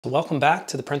Welcome back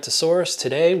to the Printosaurus.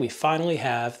 Today we finally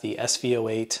have the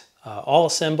SV08 all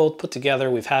assembled, put together.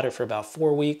 We've had it for about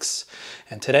 4 weeks,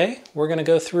 and today we're going to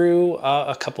go through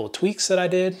a couple of tweaks that I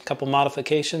did, a couple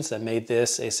modifications that made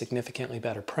this a significantly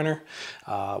better printer.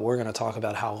 We're going to talk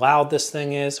about how loud this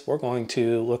thing is. We're going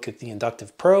to look at the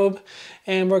inductive probe,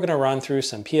 and we're going to run through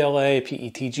some PLA,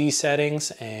 PETG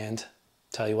settings and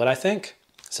tell you what I think.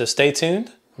 So stay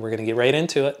tuned. We're going to get right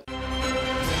into it.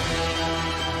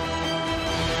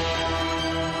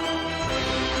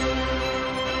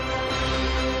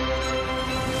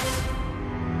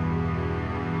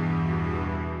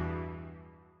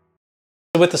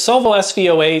 With the Sovol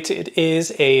SV08, it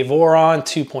is a Voron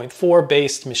 2.4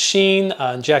 based machine,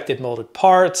 injected molded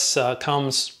parts,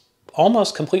 comes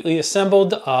almost completely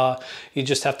assembled. You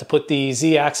just have to put the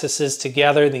Z-axes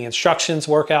together. The instructions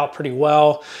work out pretty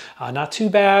well. Not too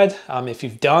bad. If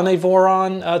you've done a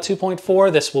Voron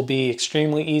 2.4, this will be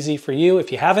extremely easy for you.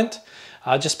 If you haven't,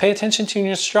 just pay attention to your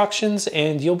instructions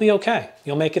and you'll be okay.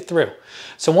 You'll make it through.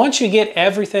 So once you get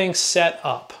everything set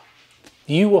up,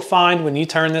 you will find when you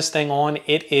turn this thing on,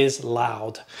 it is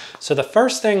loud. So the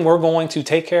first thing we're going to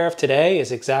take care of today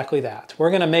is exactly that.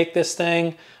 We're going to make this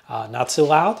thing not so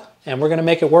loud, and we're going to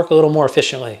make it work a little more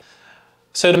efficiently.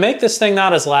 So to make this thing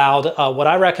not as loud, what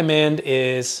I recommend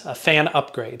is a fan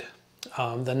upgrade.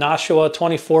 The Nashua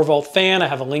 24 volt fan, I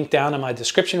have a link down in my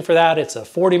description for that. It's a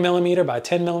 40 millimeter by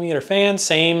 10 millimeter fan,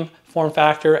 same form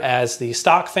factor as the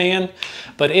stock fan,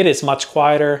 but it is much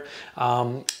quieter.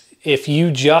 If you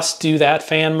just do that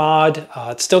fan mod,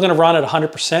 it's still going to run at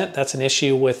 100%. That's an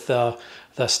issue with the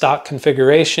stock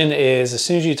configuration is as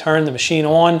soon as you turn the machine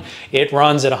on, it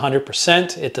runs at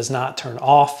 100%. It does not turn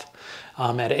off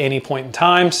at any point in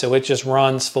time. So it just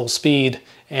runs full speed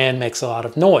and makes a lot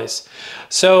of noise.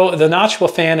 So the Nashua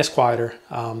fan is quieter,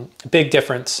 big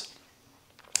difference.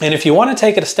 And if you want to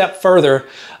take it a step further,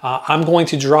 I'm going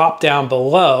to drop down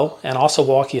below and also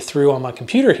walk you through on my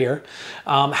computer here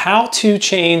how to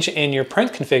change in your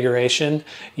print configuration.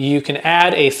 You can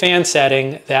add a fan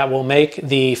setting that will make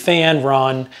the fan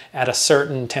run at a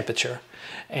certain temperature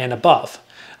and above.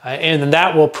 And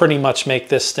that will pretty much make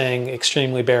this thing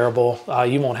extremely bearable.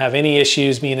 You won't have any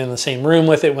issues being in the same room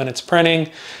with it when it's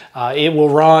printing. It will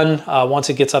run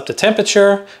once it gets up to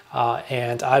temperature,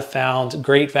 and I've found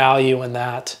great value in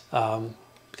that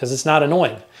because it's not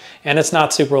annoying and it's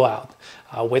not super loud,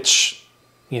 which,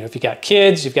 you know, if you got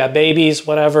kids, you've got babies,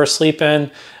 whatever,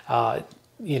 sleeping,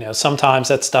 you know, sometimes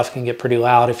that stuff can get pretty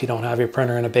loud if you don't have your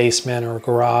printer in a basement or a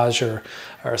garage or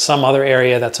some other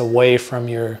area that's away from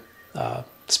your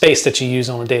space that you use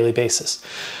on a daily basis.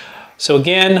 So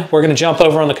again, we're going to jump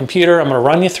over on the computer. I'm going to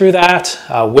run you through that,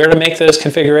 where to make those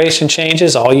configuration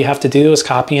changes. All you have to do is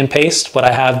copy and paste what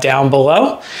I have down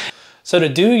below. So to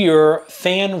do your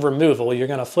fan removal, you're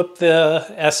going to flip the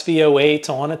SV08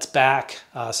 on its back,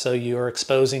 so you're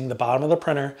exposing the bottom of the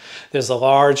printer. There's a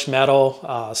large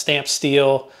metal, stamped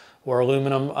steel or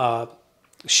aluminum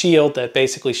shield that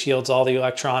basically shields all the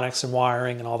electronics and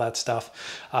wiring and all that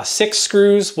stuff. 6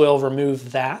 screws will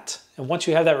remove that. And once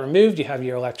you have that removed, you have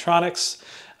your electronics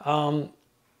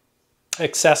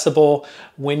accessible.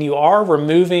 When you are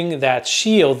removing that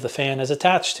shield, the fan is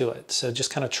attached to it. So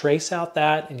just kind of trace out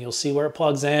that and you'll see where it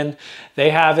plugs in. They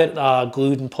have it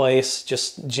glued in place.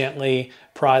 Just gently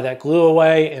pry that glue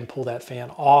away and pull that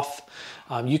fan off.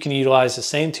 You can utilize the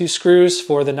same 2 screws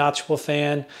for the Nashua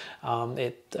fan.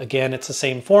 Again, it's the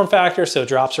same form factor, so it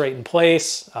drops right in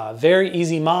place. Very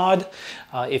easy mod.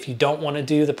 If you don't want to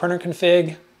do the printer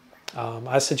config,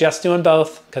 I suggest doing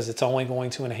both because it's only going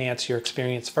to enhance your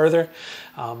experience further.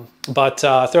 But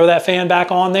throw that fan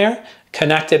back on there,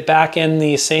 connect it back in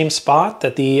the same spot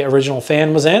that the original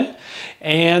fan was in,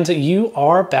 and you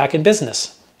are back in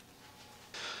business.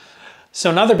 So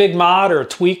another big mod or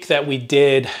tweak that we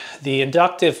did, the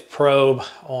inductive probe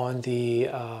on the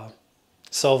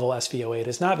Sovol SV08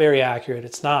 is not very accurate.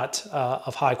 It's not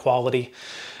of high quality.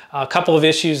 A couple of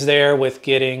issues there with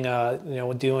getting, you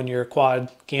know, doing your quad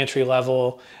gantry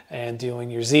level and doing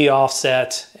your Z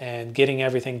offset and getting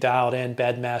everything dialed in,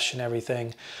 bed mesh and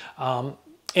everything.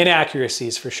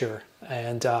 Inaccuracies for sure.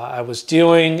 And I was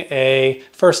doing a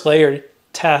first layer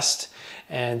test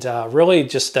and really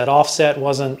just that offset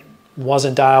wasn't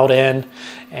dialed in,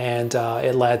 and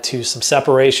it led to some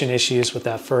separation issues with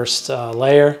that first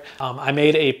layer. I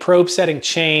made a probe setting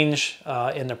change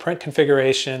in the print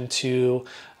configuration to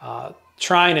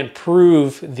try and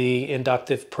improve the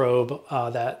inductive probe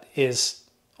that is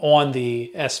on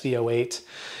the SV08.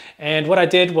 And what I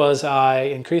did was I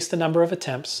increased the number of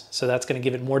attempts, so that's going to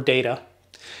give it more data.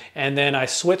 And then I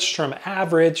switched from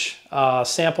average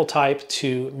sample type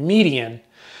to median.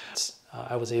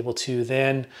 I was able to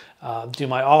then do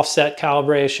my offset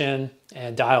calibration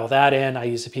and dial that in. I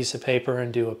use a piece of paper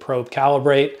and do a probe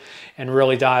calibrate and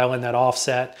really dial in that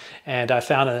offset. And I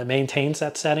found that it maintains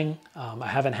that setting. I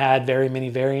haven't had very many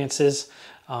variances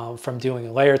from doing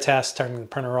a layer test, turning the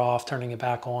printer off, turning it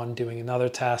back on, doing another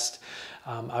test.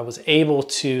 I was able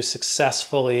to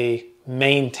successfully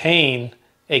maintain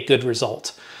a good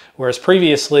result. Whereas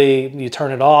previously you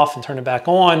turn it off and turn it back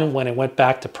on, when it went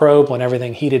back to probe, when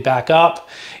everything heated back up,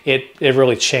 it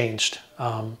really changed.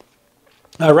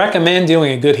 I recommend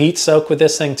doing a good heat soak with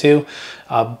this thing too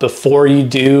before you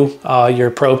do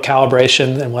your probe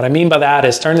calibration. And what I mean by that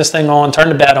is turn this thing on, turn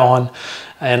the bed on,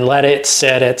 and let it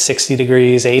sit at 60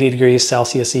 degrees, 80 degrees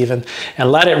Celsius even,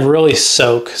 and let it really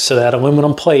soak so that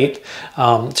aluminum plate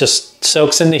just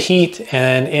soaks in the heat,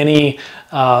 and any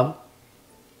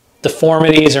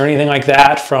deformities or anything like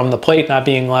that from the plate not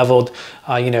being leveled,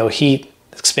 heat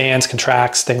expands,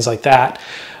 contracts, things like that.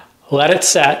 Let it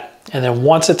set, and then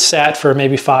once it's set for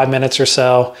maybe 5 minutes or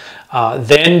so,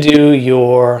 then do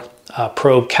your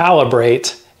probe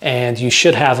calibrate, and you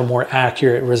should have a more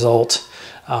accurate result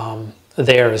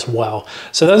there as well.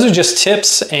 So those are just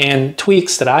tips and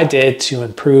tweaks that I did to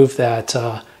improve that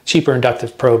cheaper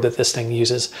inductive probe that this thing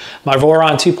uses. My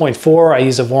Voron 2.4, I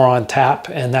use a Voron tap,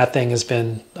 and that thing has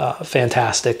been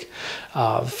fantastic.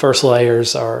 First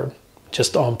layers are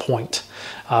just on point.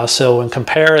 So in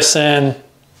comparison,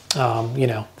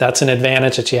 that's an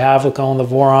advantage that you have with going the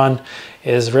Voron,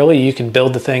 is really you can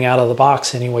build the thing out of the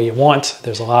box any way you want.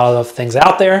 There's a lot of things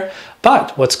out there,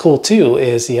 but what's cool too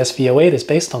is the SV08 is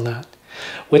based on that,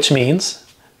 which means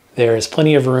there is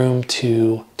plenty of room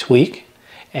to tweak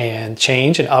and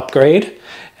change and upgrade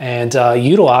and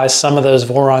utilize some of those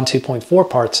Voron 2.4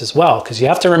 parts as well. Because you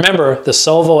have to remember, the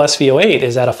Sovol SV08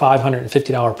 is at a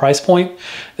 $550 price point.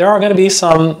 There are going to be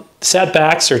some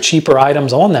setbacks or cheaper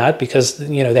items on that because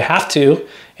they have to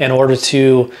in order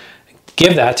to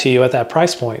give that to you at that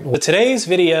price point. But today's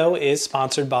video is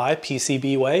sponsored by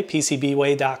PCBWay,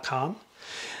 PCBWay.com.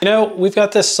 We've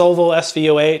got this Sovol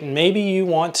SV08, and maybe you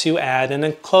want to add an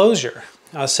enclosure.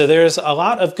 So there's a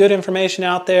lot of good information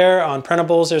out there on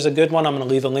printables. There's a good one. I'm going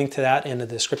to leave a link to that in the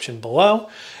description below.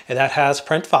 And that has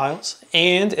print files,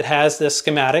 and it has the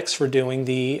schematics for doing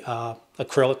the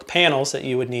acrylic panels that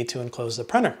you would need to enclose the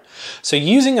printer. So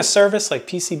using a service like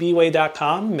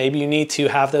PCBWay.com, maybe you need to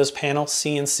have those panels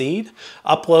CNC'd,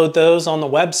 upload those on the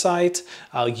website,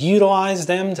 utilize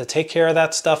them to take care of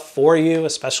that stuff for you,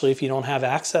 especially if you don't have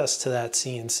access to that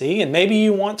CNC. And maybe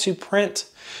you want to print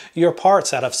your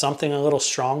parts out of something a little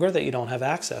stronger that you don't have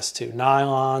access to.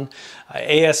 Nylon,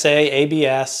 ASA,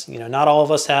 ABS, not all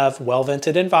of us have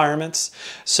well-vented environments.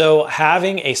 So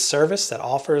having a service that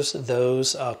offers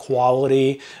those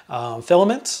quality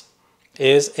filaments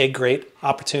is a great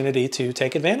opportunity to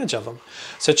take advantage of them.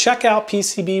 So check out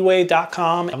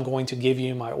PCBWay.com. I'm going to give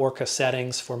you my Orca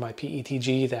settings for my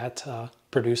PETG that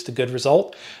produced a good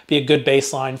result. Be a good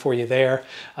baseline for you there.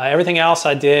 Everything else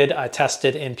I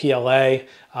tested in PLA,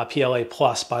 PLA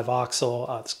Plus by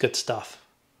Voxel. It's good stuff.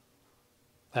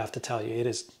 I have to tell you,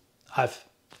 I've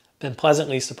been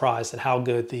pleasantly surprised at how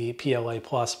good the PLA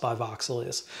Plus by Voxel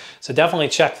is. So definitely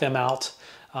check them out.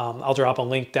 I'll drop a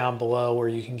link down below where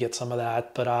you can get some of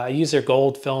that, but I use their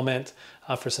gold filament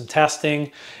for some testing.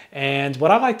 And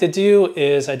what I like to do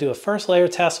is I do a first layer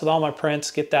test with all my prints,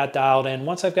 get that dialed in.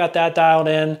 Once I've got that dialed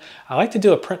in, I like to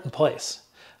do a print in place.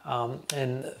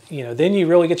 Then you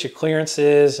really get your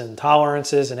clearances and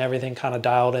tolerances and everything kind of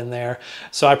dialed in there.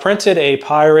 So I printed a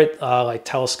Pirate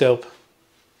telescope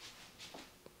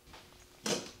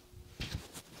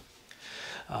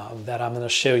that I'm going to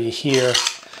show you here.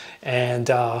 And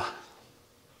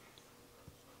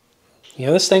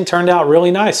this thing turned out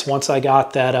really nice once I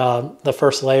got that the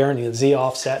first layer and the Z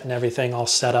offset and everything all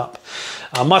set up.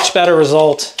 Much better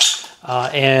result,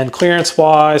 and clearance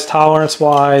wise, tolerance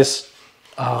wise,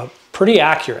 pretty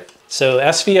accurate. So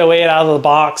SV08 out of the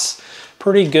box,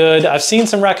 pretty good. I've seen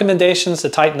some recommendations to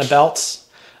tighten the belts.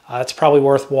 It's probably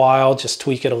worthwhile, just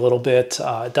tweak it a little bit.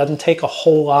 It doesn't take a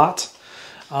whole lot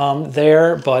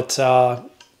there, but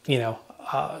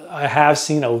I have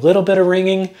seen a little bit of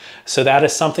ringing, so that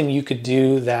is something you could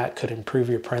do that could improve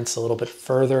your prints a little bit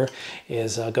further,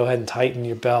 is go ahead and tighten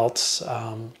your belts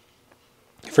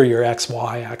for your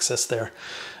XY axis there.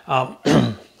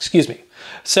 Excuse me.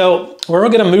 So we're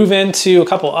going to move into a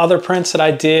couple other prints that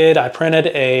I did. I printed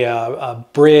a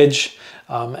bridge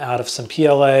out of some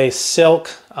PLA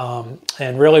silk,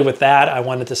 and really with that I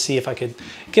wanted to see if I could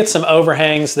get some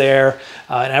overhangs there,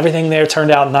 and everything there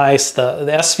turned out nice. The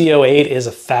SV08 is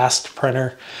a fast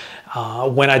printer.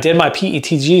 When I did my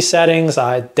PETG settings,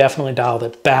 I definitely dialed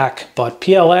it back, but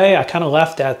PLA, I kind of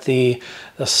left at the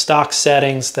stock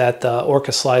settings that the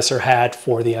Orca Slicer had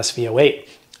for the SV08.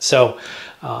 So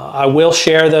I will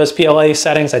share those PLA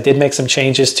settings. I did make some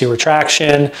changes to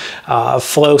retraction,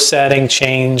 flow setting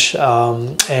change,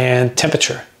 and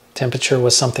temperature. Temperature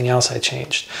was something else I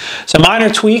changed. So minor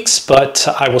tweaks, but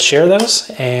I will share those,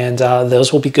 and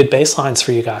those will be good baselines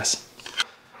for you guys.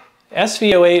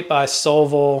 SV08 by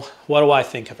Sovol, what do I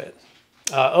think of it?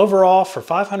 Overall, for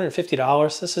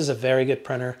 $550, this is a very good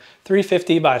printer.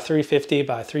 350 by 350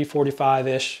 by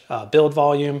 345-ish build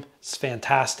volume. It's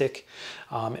fantastic.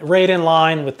 Right in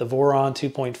line with the Voron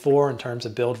 2.4 in terms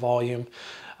of build volume.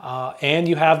 And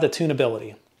you have the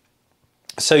tunability.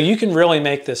 So you can really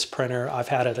make this printer. I've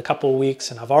had it a couple of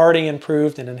weeks and I've already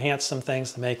improved and enhanced some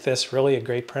things to make this really a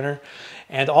great printer.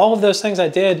 And all of those things I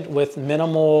did with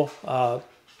minimal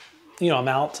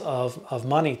amount of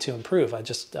money to improve. I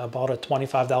just bought a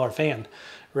 $25 fan.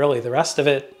 Really, the rest of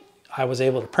it I was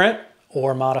able to print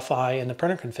or modify in the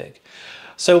printer config.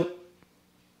 So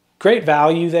great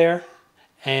value there.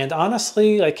 And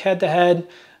honestly, like head to head,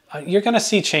 you're going to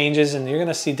see changes and you're going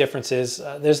to see differences.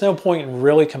 There's no point in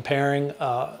really comparing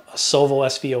a Sovol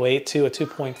SV08 to a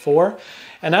 2.4.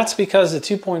 And that's because the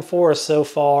 2.4 is so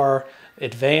far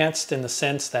advanced in the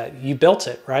sense that you built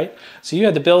it, right? So you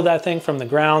had to build that thing from the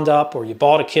ground up, or you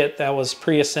bought a kit that was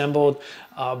pre-assembled,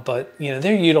 but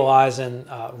they're utilizing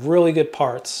really good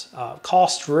parts.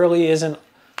 Cost really isn't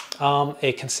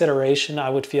a consideration, I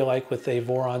would feel like, with a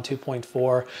Voron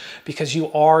 2.4, because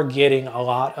you are getting a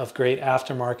lot of great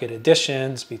aftermarket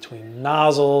additions between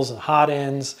nozzles and hot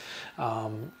ends,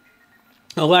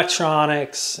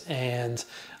 electronics, and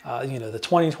the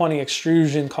 2020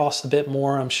 extrusion costs a bit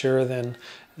more, I'm sure, than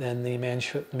the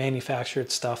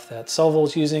manufactured stuff that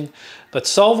Sovol's using. But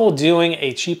Sovol doing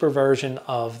a cheaper version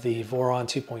of the Voron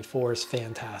 2.4 is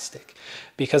fantastic,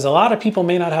 because a lot of people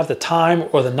may not have the time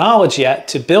or the knowledge yet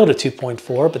to build a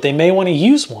 2.4, but they may want to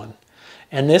use one.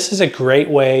 And this is a great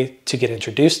way to get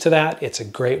introduced to that. It's a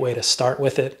great way to start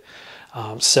with it.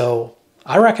 So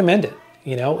I recommend it.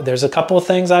 There's a couple of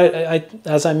things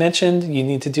as I mentioned, you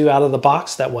need to do out of the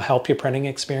box that will help your printing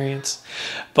experience.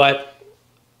 But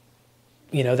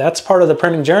that's part of the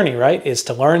printing journey, right? Is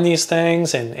to learn these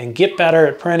things and get better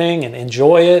at printing and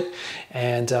enjoy it.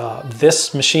 And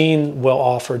this machine will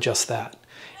offer just that.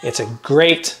 It's a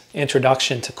great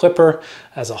introduction to Clipper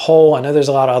as a whole. I know there's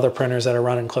a lot of other printers that are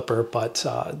running Clipper, but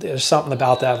there's something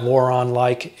about that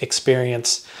Voron-like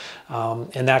experience.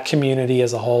 And that community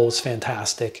as a whole is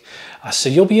fantastic. So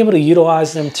you'll be able to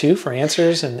utilize them too for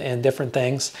answers and different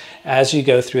things as you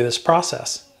go through this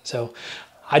process. So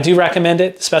I do recommend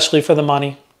it, especially for the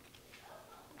money.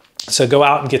 So go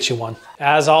out and get you one.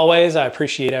 As always, I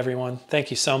appreciate everyone.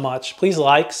 Thank you so much. Please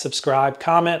like, subscribe,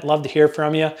 comment. Love to hear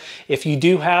from you. If you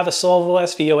do have a Sovol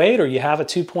SV08 or you have a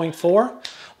 2.4,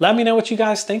 let me know what you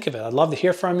guys think of it. I'd love to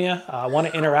hear from you. I want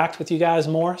to interact with you guys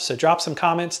more. So drop some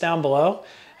comments down below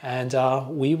and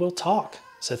we will talk.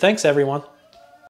 So thanks, everyone.